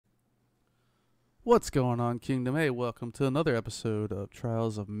What's going on, Kingdom? Hey, welcome to another episode of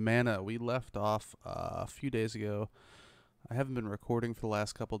Trials of Mana. We left off a few days ago. I haven't been recording for the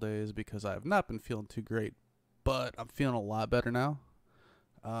last couple days because I have not been feeling too great, but I'm feeling a lot better now.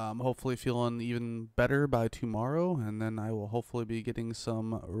 I'm hopefully feeling even better by tomorrow, and then I will hopefully be getting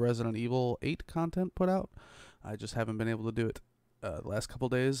some Resident Evil 8 content put out. I just haven't been able to do it the last couple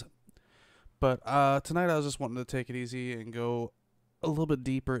days. But tonight I was just wanting to take it easy and go a little bit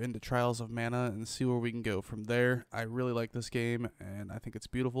deeper into Trials of Mana and see where we can go from there. I really like this game, and I think it's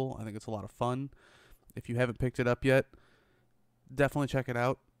beautiful. I think it's a lot of fun. If you haven't picked it up yet, definitely check it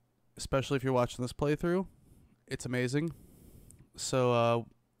out, especially if you're watching this playthrough. It's amazing. So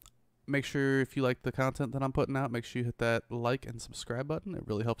make sure if you like the content that I'm putting out, make sure you hit that like and subscribe button. It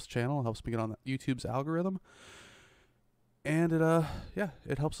really helps the channel. It helps me get on YouTube's algorithm. And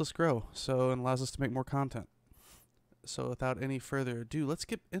it helps us grow, so it allows us to make more content. So without any further ado, let's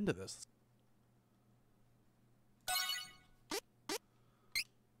get into this.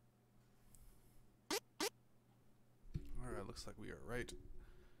 Alright, looks like we are right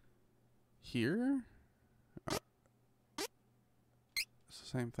here. It's the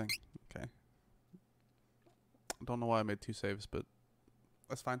same thing. Okay. Don't know why I made two saves, but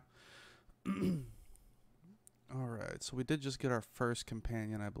that's fine. Alright, so we did just get our first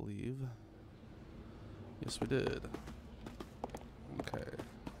companion, I believe. Yes, we did. Okay.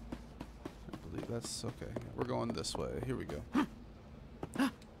 I believe that's okay. We're going this way. Here we go. So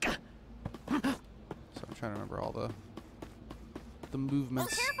I'm trying to remember all the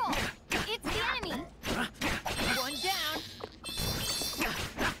movements. Oh, careful! It's the enemy! One down!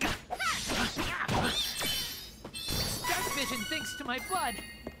 Dark vision thanks to my blood.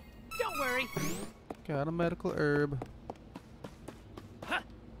 Don't worry. Got a medical herb.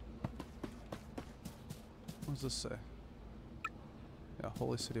 What does this say? Yeah,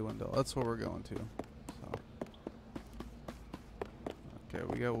 Holy City window. That's where we're going to. So. Okay,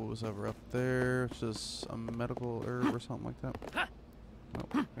 we got what was over up there, which is a medical herb or something like that.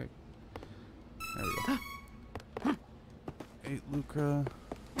 Nope. Hey. There we go. 8 Lucra.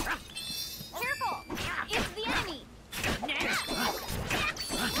 Careful! It's the enemy!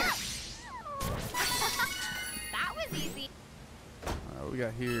 That was easy. We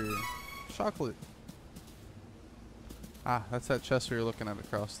got here chocolate. Ah, that's that chest we were looking at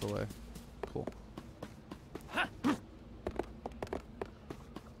across the way. Cool.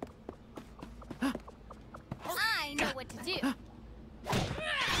 I know what to do.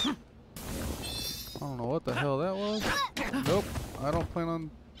 I don't know what the hell that was. Nope. I don't plan on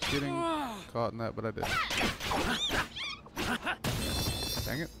getting caught in that, but I did.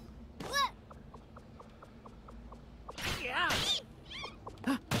 Dang it.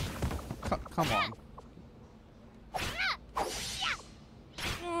 Come on.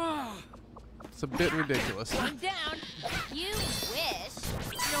 It's a bit ridiculous. One down. You wish.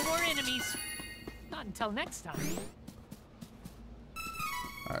 No more enemies. Not until next time.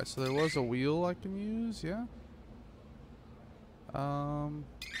 Alright, so there was a wheel I can use, yeah? I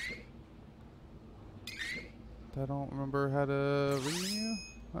don't remember how to renew.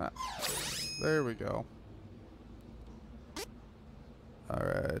 Ah, there we go.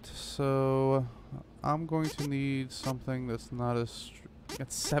 Alright, so I'm going to need something that's not as...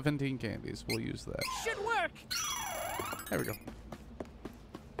 It's 17 candies. We'll use that. Should work. There we go.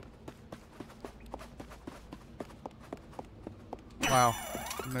 Wow.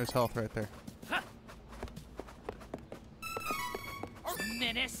 And there's health right there.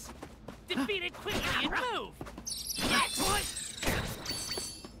 Menace. Defeat it quickly and move. Excellent.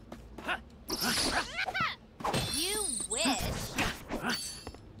 You wish.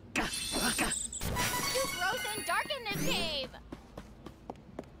 Too gross and dark in this cave.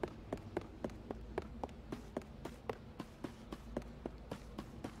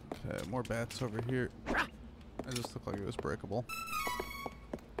 Okay, more bats over here. It just looked like it was breakable.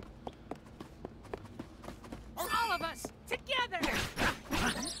 All of us together.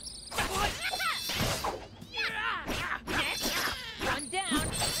 One down.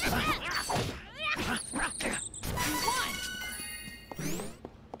 You won.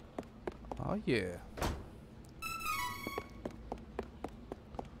 Oh yeah.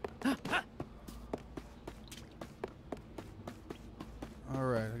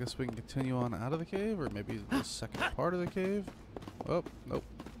 Alright, I guess we can continue on out of the cave, or maybe the second part of the cave. Oh, nope.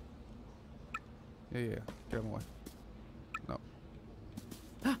 Yeah, get him away. Nope.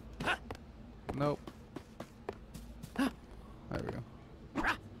 Nope. There we go.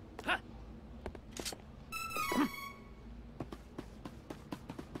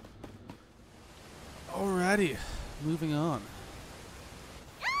 Alrighty, moving on.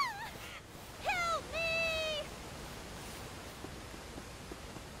 Help!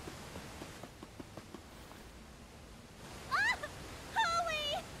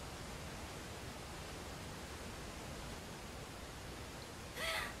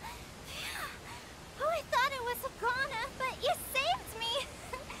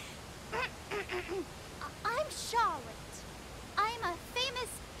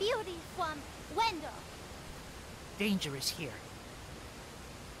 dangerous here.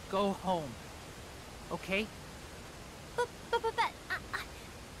 Go home. Okay? But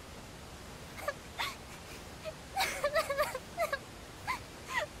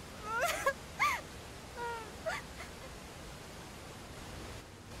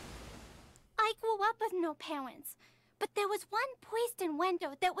I grew up with no parents, but there was one priest in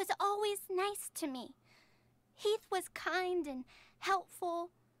Wendo that was always nice to me. Heath was kind and helpful.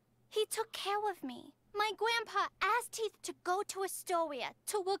 He took care of me. My grandpa asked Heath to go to Astoria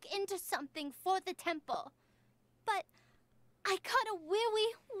to look into something for the temple. But I got a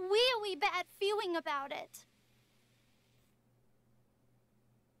really, really bad feeling about it.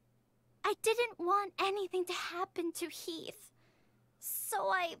 I didn't want anything to happen to Heath, so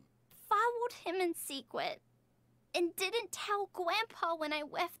I followed him in secret and didn't tell Grandpa when I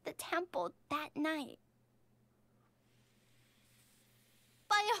left the temple that night.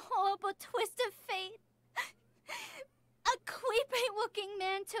 By a horrible twist of fate, a creepy-looking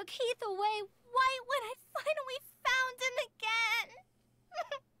man took Heath away right when I finally found him again.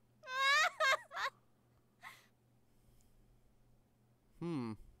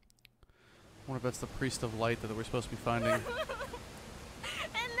 I wonder if that's the priest of light that we're supposed to be finding. And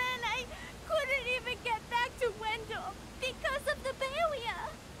then I couldn't even get back to Wendell because of the barrier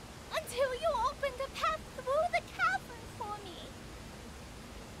until you opened a path through the cavern for me.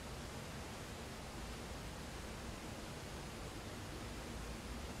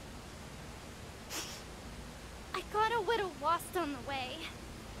 I got a little lost on the way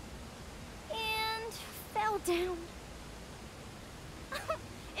and fell down.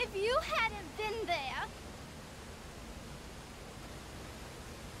 If you hadn't been there,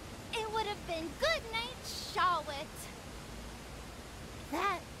 it would have been good night, Charlotte.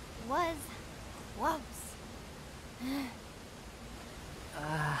 That was close.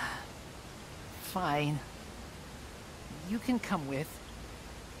 Fine. You can come with.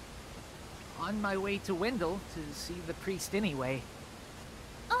 On my way to Wendell to see the priest anyway.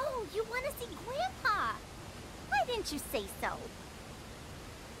 Oh, you want to see Grandpa? Why didn't you say so?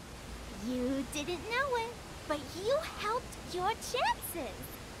 You didn't know it, but you helped your chances.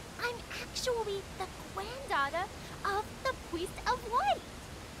 I'm actually the granddaughter of the priest of light.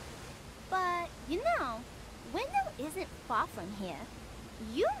 But, you know, Wendell isn't far from here.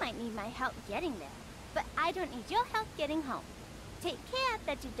 You might need my help getting there, but I don't need your help getting home. Take care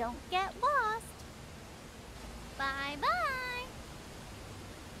that you don't get lost. Bye-bye.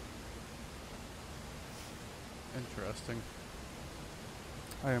 Interesting.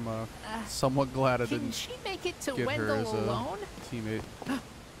 I am somewhat glad I Can didn't she make it to get her Wendell as a alone? teammate.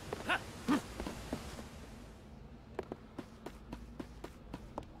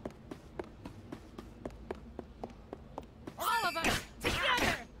 All of us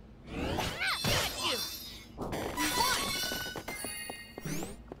together! Got you!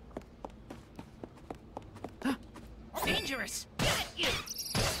 One! Dangerous! Got you!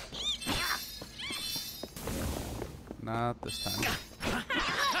 Not this time.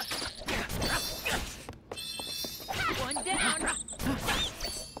 One down!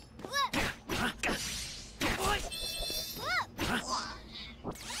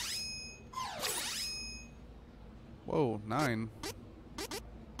 Whoa, 9.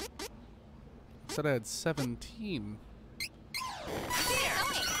 Said I had 17.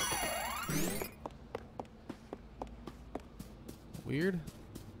 Weird.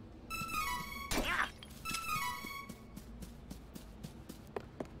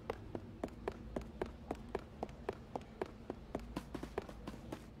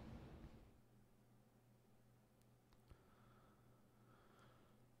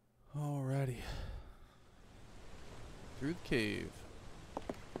 Alrighty. Through the cave.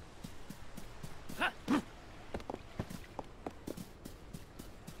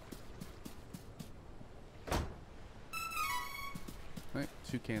 Right,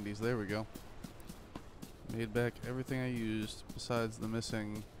 2 candies. There we go. Made back everything I used besides the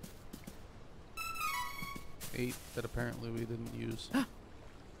missing 8 that apparently we didn't use. Can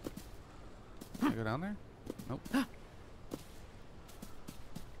I go down there? Nope.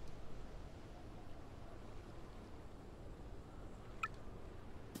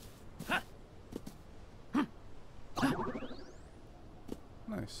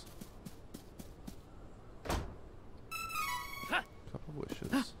 Nice. Couple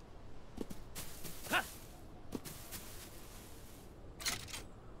wishes.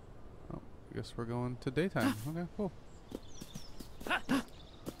 Oh, I guess we're going to daytime. Okay, cool.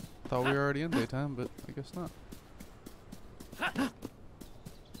 Thought we were already in daytime, but I guess not.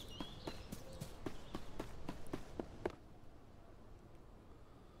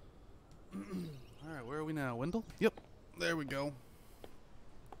 Alright, where are we now? Wendell? Yep.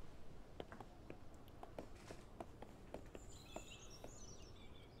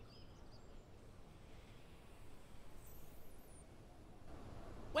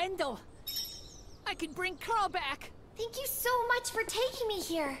 Wendell! I can bring Carl back! Thank you so much for taking me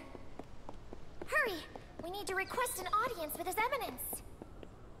here. Hurry! We need to request an audience with His Eminence.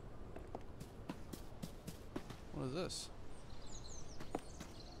 What is this?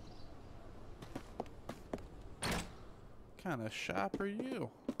 What kind of shop are you?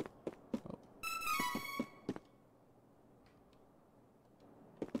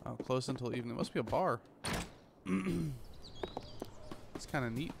 Oh, closed until evening. It must be a bar. It's kind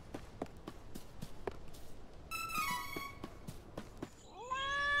of neat.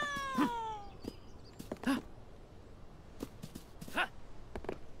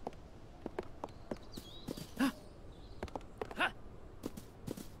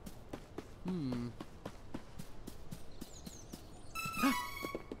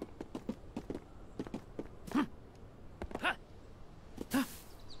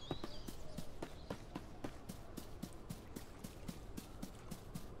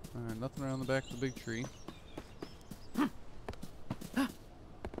 Alright, nothing around the back of the big tree.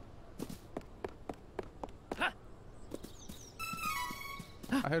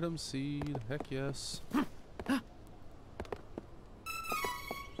 Item seed, heck yes.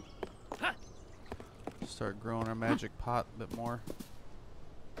 Start growing our magic pot a bit more.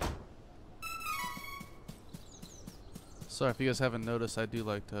 So if you guys haven't noticed, I do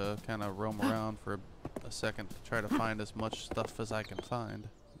like to kind of roam around for a second to try to find as much stuff as I can find.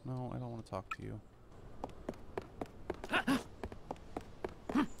 No, I don't want to talk to you.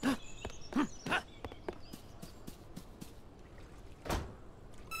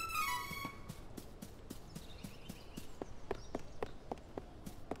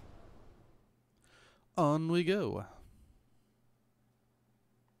 On we go.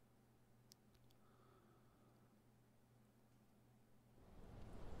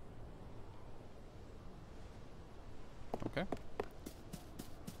 Okay.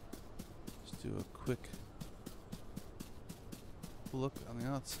 Just do a quick look on the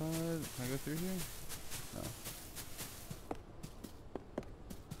outside. Can I go through here? No.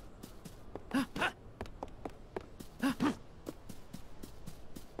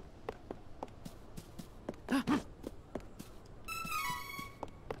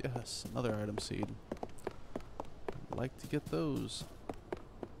 Yes, another item seed. I'd like to get those.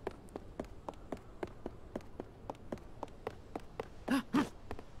 Nothing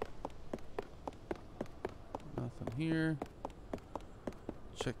here.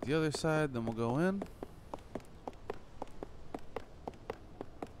 Check the other side, then we'll go in.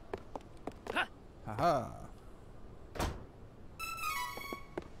 Haha.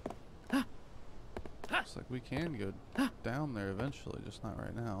 Looks like we can go down there eventually, just not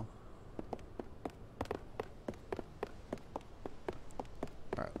right now.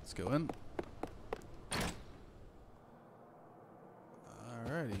 Alright, let's go in.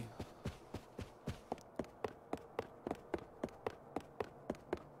 Alrighty.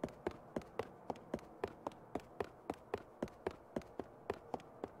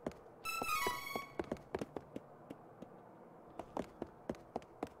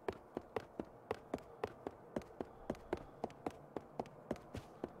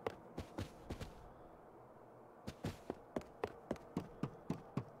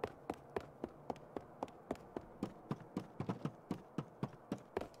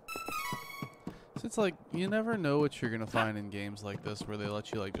 It's like you never know what you're gonna find in games like this where they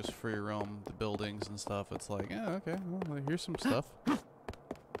let you like just free roam the buildings and stuff. It's like, yeah, okay, well, here's some stuff.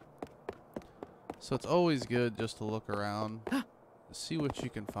 So it's always good just to look around, see what you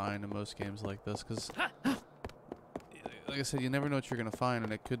can find in most games like this, because like I said, you never know what you're gonna find,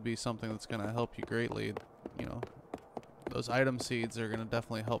 and it could be something that's gonna help you greatly. You know, those item seeds are gonna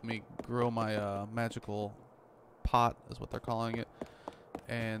definitely help me grow my magical pot, is what they're calling it.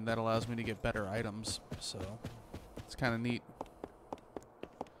 And that allows me to get better items, so it's kind of neat.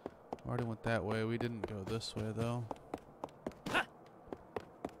 Already went that way. We didn't go this way, though.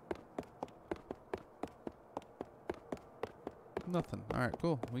 Nothing. Alright,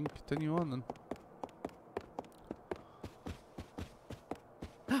 cool. We can continue on, then.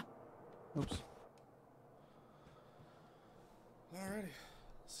 Oops. Alrighty.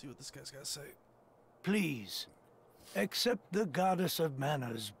 Let's see what this guy's got to say. Please, accept the goddess of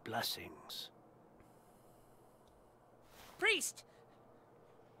mana's blessings. Priest!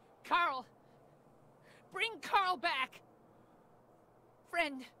 Carl! Bring Carl back!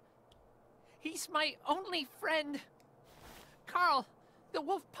 Friend. He's my only friend. Carl, the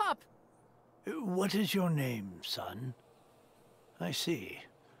wolf pup. What is your name, son? I see.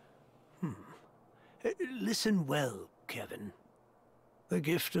 Listen well, Kevin. The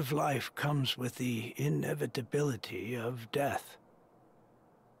gift of life comes with the inevitability of death.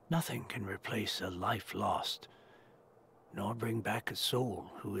 Nothing can replace a life lost, nor bring back a soul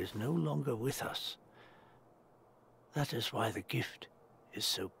who is no longer with us. That is why the gift is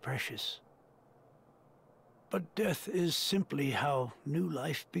so precious. But death is simply how new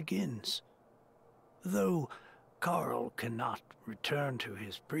life begins. Though Carl cannot return to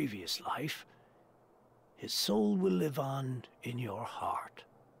his previous life, his soul will live on in your heart.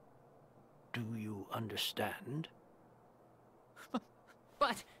 Do you understand?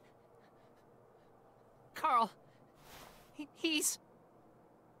 But... Carl... he's...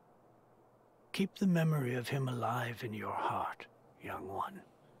 Keep the memory of him alive in your heart, young one.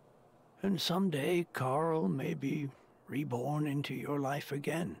 And someday Carl may be reborn into your life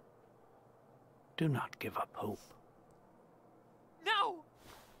again. Do not give up hope. No!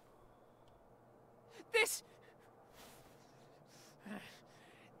 This...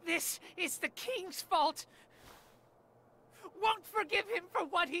 This is the King's fault! Won't forgive him for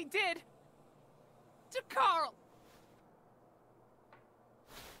what he did! To Carl!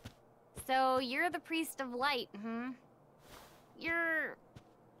 So you're the priest of light, You're...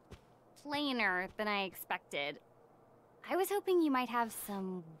 plainer than I expected. I was hoping you might have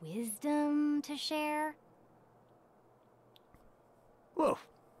some wisdom to share. Whoa.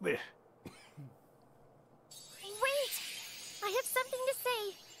 Wait! I have something to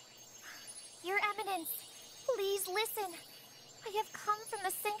say. Your Eminence, please listen. I have come from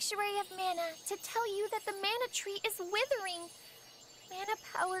the Sanctuary of Mana to tell you that the Mana Tree is withering. Mana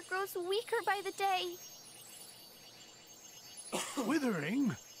power grows weaker by the day.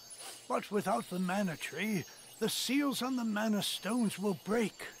 Withering? But without the Mana Tree, the seals on the Mana Stones will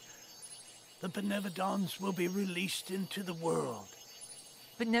break. The Benevodons will be released into the world.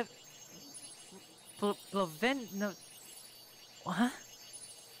 What?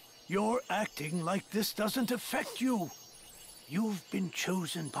 You're acting like this doesn't affect you. You've been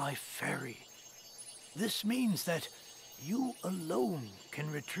chosen by Fairy. This means that you alone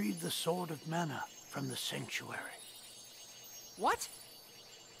can retrieve the Sword of Mana from the Sanctuary. What?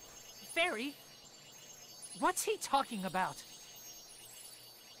 Fairy? What's he talking about?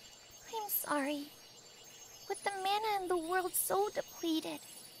 I'm sorry. With the mana in the world so depleted,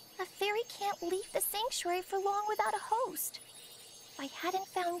 a fairy can't leave the sanctuary for long without a host. If I hadn't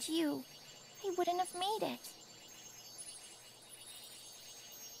found you, I wouldn't have made it.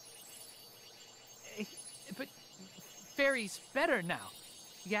 But Fairy's better now,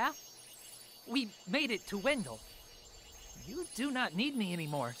 yeah? We made it to Wendell. You do not need me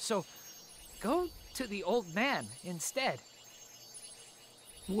anymore, so go to the old man instead.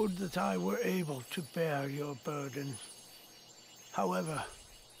 Would that I were able to bear your burden. However,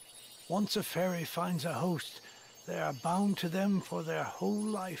 once a fairy finds a host, they are bound to them for their whole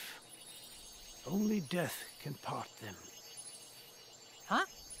life. Only death can part them. Huh?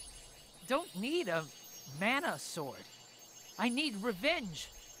 Don't need a mana sword. I need revenge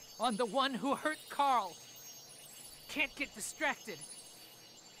on the one who hurt Carl. Can't get distracted.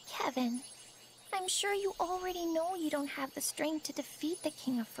 Kevin, I'm sure you already know you don't have the strength to defeat the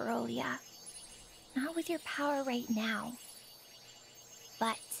King of Ferolia. Not with your power right now.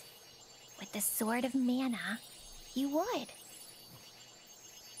 But with the Sword of Mana, you would.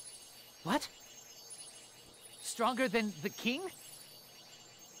 What? Stronger than the king?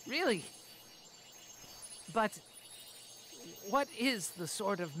 Really? But what is the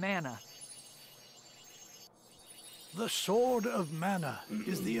Sword of Mana? The Sword of Mana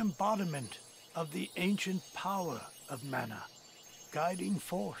is the embodiment of the ancient power of Mana, guiding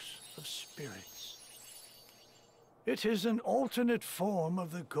force of spirits. It is an alternate form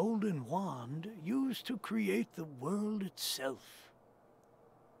of the golden wand used to create the world itself.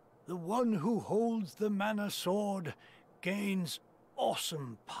 The one who holds the Mana Sword gains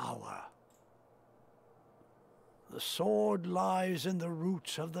awesome power. The sword lies in the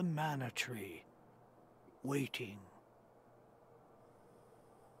roots of the Mana Tree, waiting.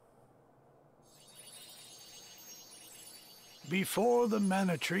 Before the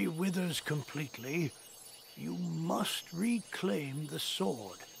Mana Tree withers completely, you must reclaim the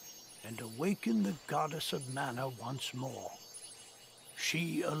sword and awaken the Goddess of Mana once more.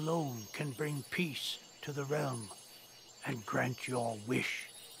 She alone can bring peace to the realm and grant your wish.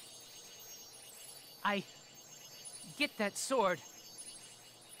 I get that sword.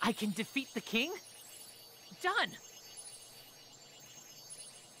 I can defeat the king? Done!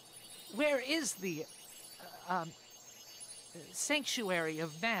 Where is the, Sanctuary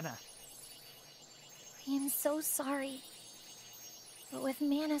of Mana? I am so sorry. But with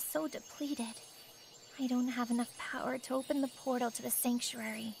mana so depleted, I don't have enough power to open the portal to the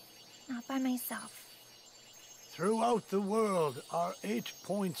sanctuary. Not by myself. Throughout the world are 8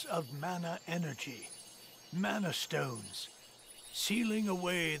 points of mana energy, mana stones, sealing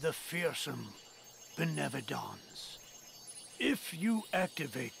away the fearsome Benevodons. If you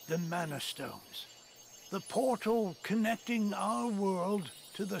activate the mana stones, the portal connecting our world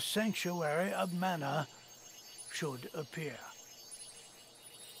to the sanctuary of mana should appear.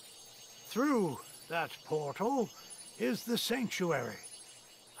 Through that portal is the sanctuary.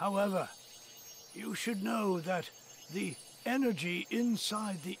 However, you should know that the energy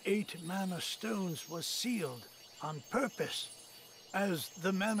inside the 8 mana stones was sealed on purpose as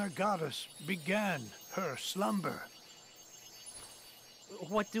the mana goddess began her slumber.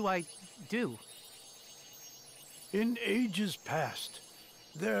 What do I do? In ages past,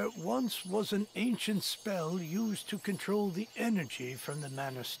 there once was an ancient spell used to control the energy from the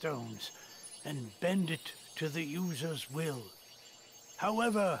mana stones and bend it to the user's will.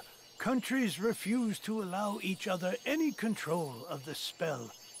 However, countries refused to allow each other any control of the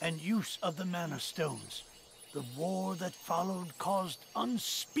spell and use of the mana stones. The war that followed caused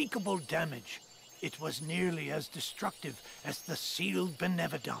unspeakable damage. It was nearly as destructive as the sealed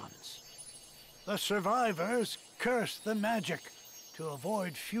Benevodons. The survivors cursed the magic to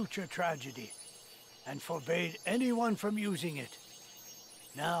avoid future tragedy and forbade anyone from using it.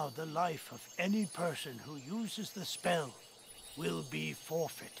 Now the life of any person who uses the spell will be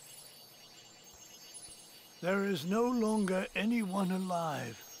forfeit. There is no longer anyone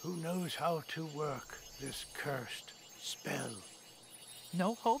alive who knows how to work this cursed spell.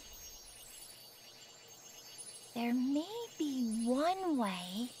 No hope? There may be one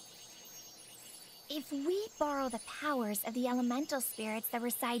way. If we borrow the powers of the elemental spirits that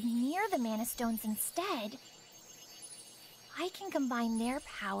reside near the mana stones instead, I can combine their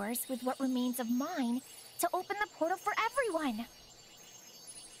powers with what remains of mine to open the portal for everyone.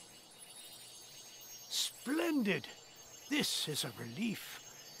 Splendid! This is a relief.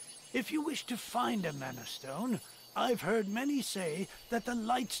 If you wish to find a mana stone, I've heard many say that the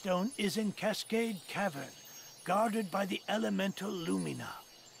Lightstone is in Cascade Cavern, guarded by the elemental Lumina.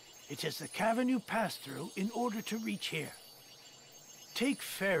 It is the cavern you pass through in order to reach here. Take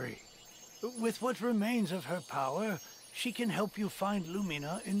Fairy. With what remains of her power, she can help you find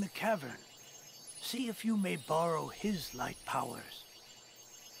Lumina in the cavern. See if you may borrow his light powers.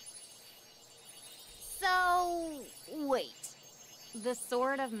 So, wait. The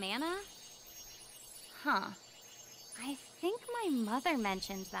Sword of Mana? Huh. I think my mother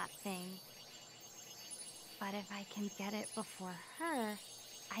mentioned that thing. But if I can get it before her,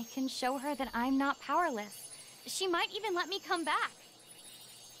 I can show her that I'm not powerless. She might even let me come back.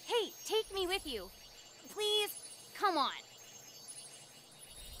 Hey, take me with you. Please, come on.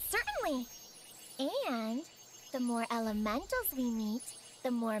 Certainly. And the more elementals we meet,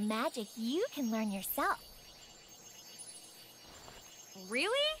 the more magic you can learn yourself.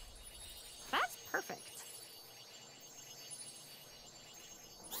 Really? That's perfect.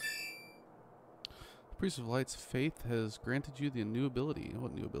 Priest of Light's faith has granted you the new ability.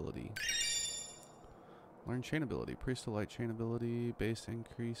 What new ability? Learn chain ability. Priest of Light chain ability. Base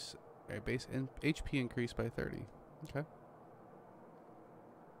increase. Base HP increase by 30. Okay.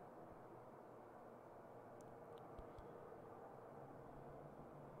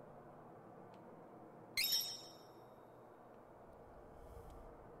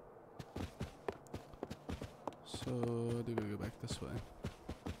 So, do we go back this way?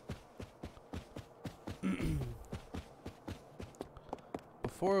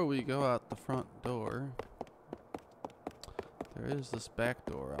 Before we go out the front door, there is this back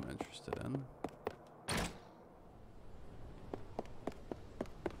door I'm interested in.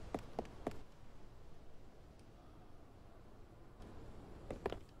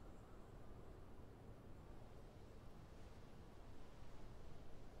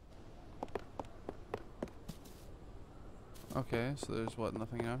 Okay, so there's what,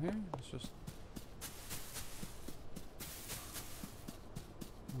 nothing out here? It's just...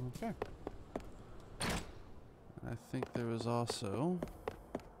 Okay. I think there was also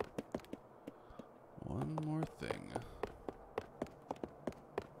one more thing.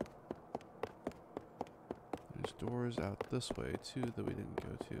 There's doors out this way too that we didn't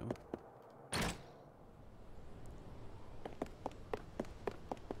go to.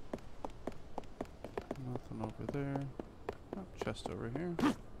 Nothing over there. Oh, chest over here.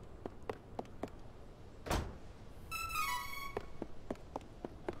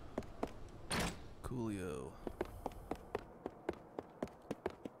 Coolio.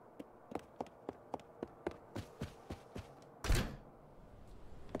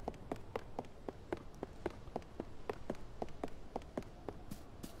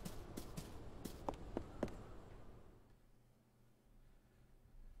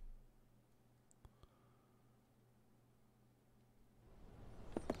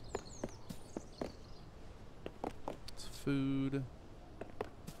 food.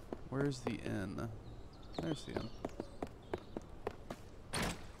 Where's the inn? There's the inn.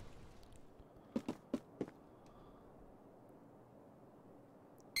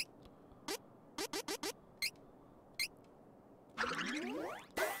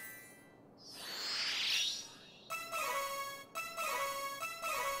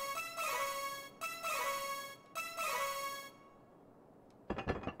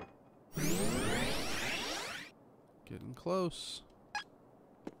 Getting close.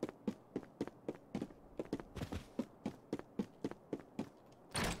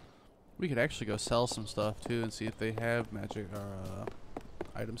 We could actually go sell some stuff too and see if they have magic or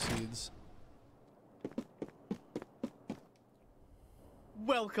item seeds.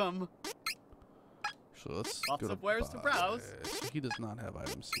 Welcome. So let's Lots go to of wares to browse. So he does not have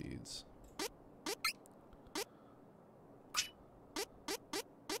item seeds.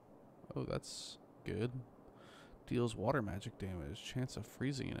 Oh, that's good. Deals water magic damage. Chance of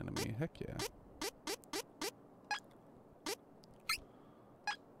freezing an enemy. Heck yeah.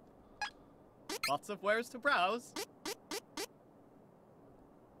 Lots of wares to browse.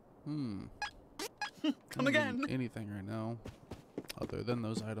 Hmm. Come again. Anything right now, other than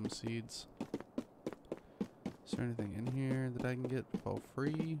those item seeds. Is there anything in here that I can get for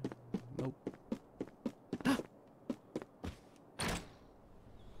free? Nope.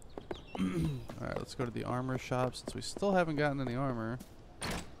 Alright, let's go to the armor shop since we still haven't gotten any armor.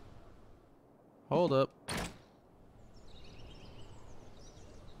 Hold up.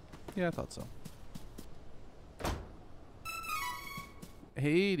 Yeah, I thought so.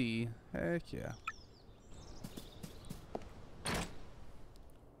 80. Heck yeah.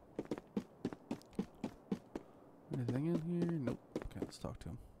 Anything in here? Nope. Okay, let's talk to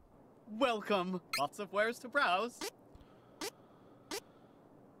him. Welcome. Lots of wares to browse.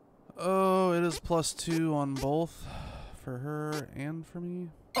 Oh, it is +2 on both for her and for me.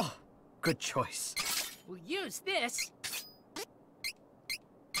 Oh, good choice. We'll use this.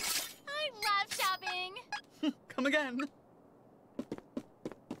 I love shopping. Come again.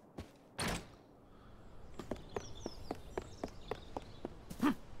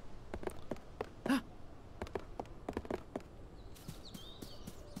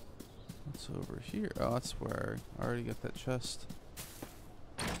 What's over here? Oh, that's where I already got that chest.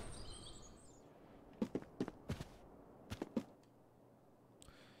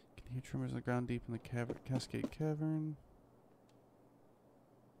 Can hear tremors on the ground deep in the Cascade Cavern.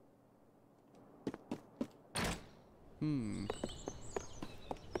 Hmm.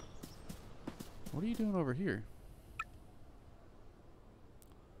 What are you doing over here?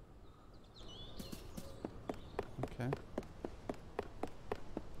 Okay.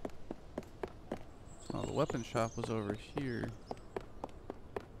 Oh, the weapon shop was over here.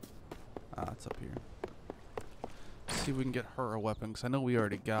 Ah, it's up here. Let's see if we can get her a weapon, because I know we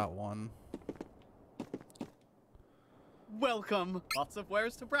already got one. Welcome. Lots of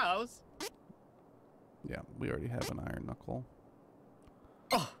wares to browse. Yeah, we already have an iron knuckle.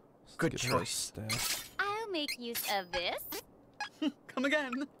 Oh, Let's good get her choice. staff. I'll make use of this. Come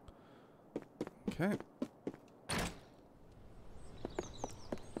again. Okay.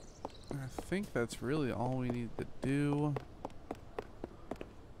 I think that's really all we need to do.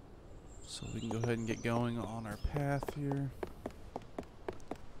 So we can go ahead and get going on our path here.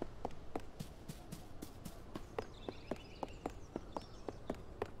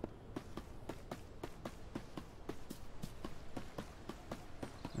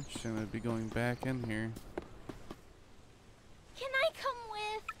 Interesting, I'd be going back in here. Can I come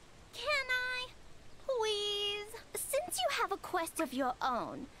with? Can I? Please? Since you have a quest of your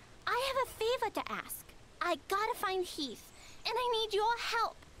own, I have a favor to ask. I gotta find Heath, and I need your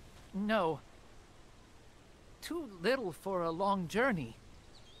help. No. Too little for a long journey.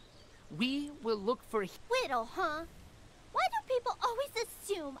 We will look for... Little, huh? Why do people always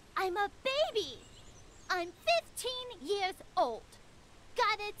assume I'm a baby? I'm 15 years old.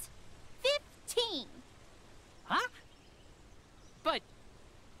 Got it? 15. Huh? But...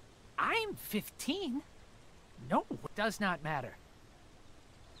 I'm 15. No, it does not matter.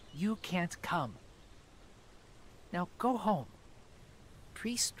 You can't come. Now go home.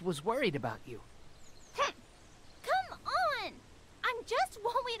 Priest was worried about you. Come on! I'm just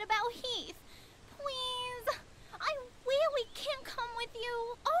worried about Heath. Please, I really can't come with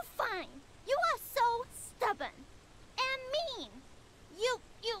you. Oh, fine. You are so stubborn. And mean.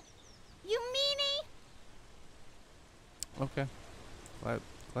 You meanie? Okay.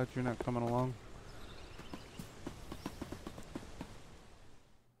 Glad you're not coming along.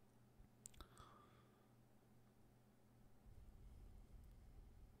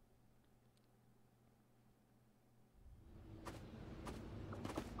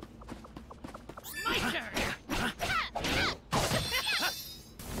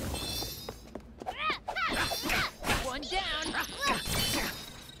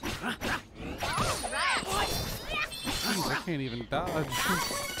 Jeez, I can't even dodge.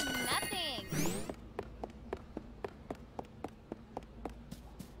 Nothing.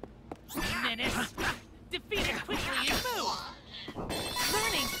 Menace. Defeat it quickly and move.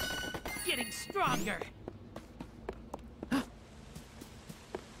 Learning. Getting stronger.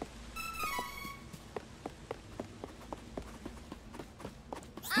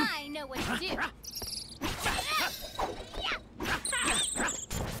 I know what to do.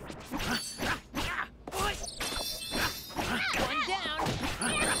 One down.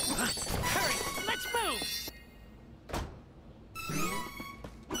 Hurry. Let's move.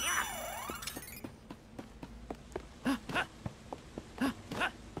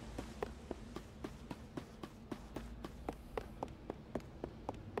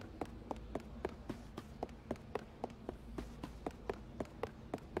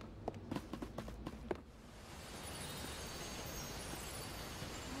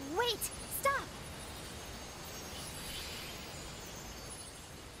 Wait, stop.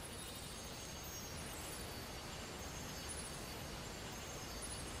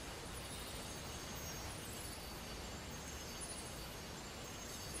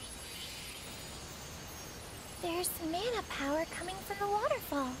 There's mana power coming from the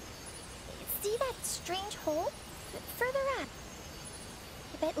waterfall. See that strange hole? Further up.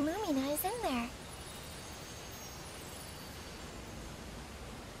 I bet Lumina is in there.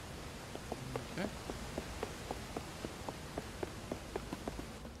 Okay.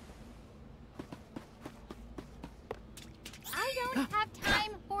 I don't have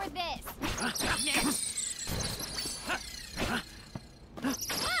time for this. Next.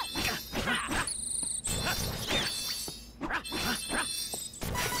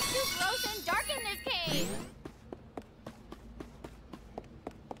 Too gross and dark in this cave.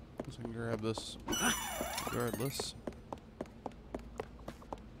 Guess I can grab this regardless.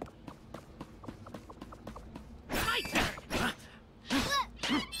 My turn.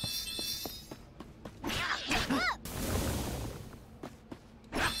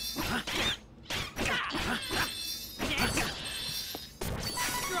 Next.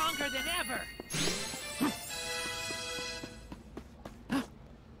 Stronger than ever.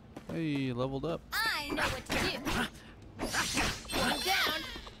 Hey, leveled up. I know what to do. One down.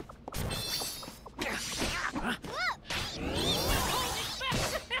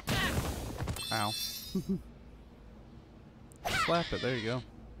 Ow. Slap it, there you go.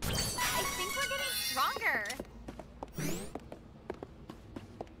 I think we're getting stronger.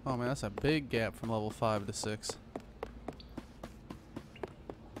 Oh man, that's a big gap from level 5 to 6.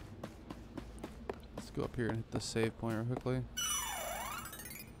 Let's go up here and hit the save point real quickly.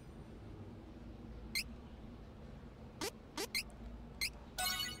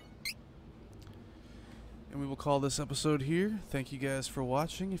 And we will call this episode here. Thank you guys for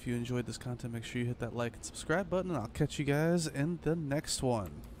watching. If you enjoyed this content, make sure you hit that like and subscribe button, and I'll catch you guys in the next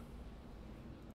one.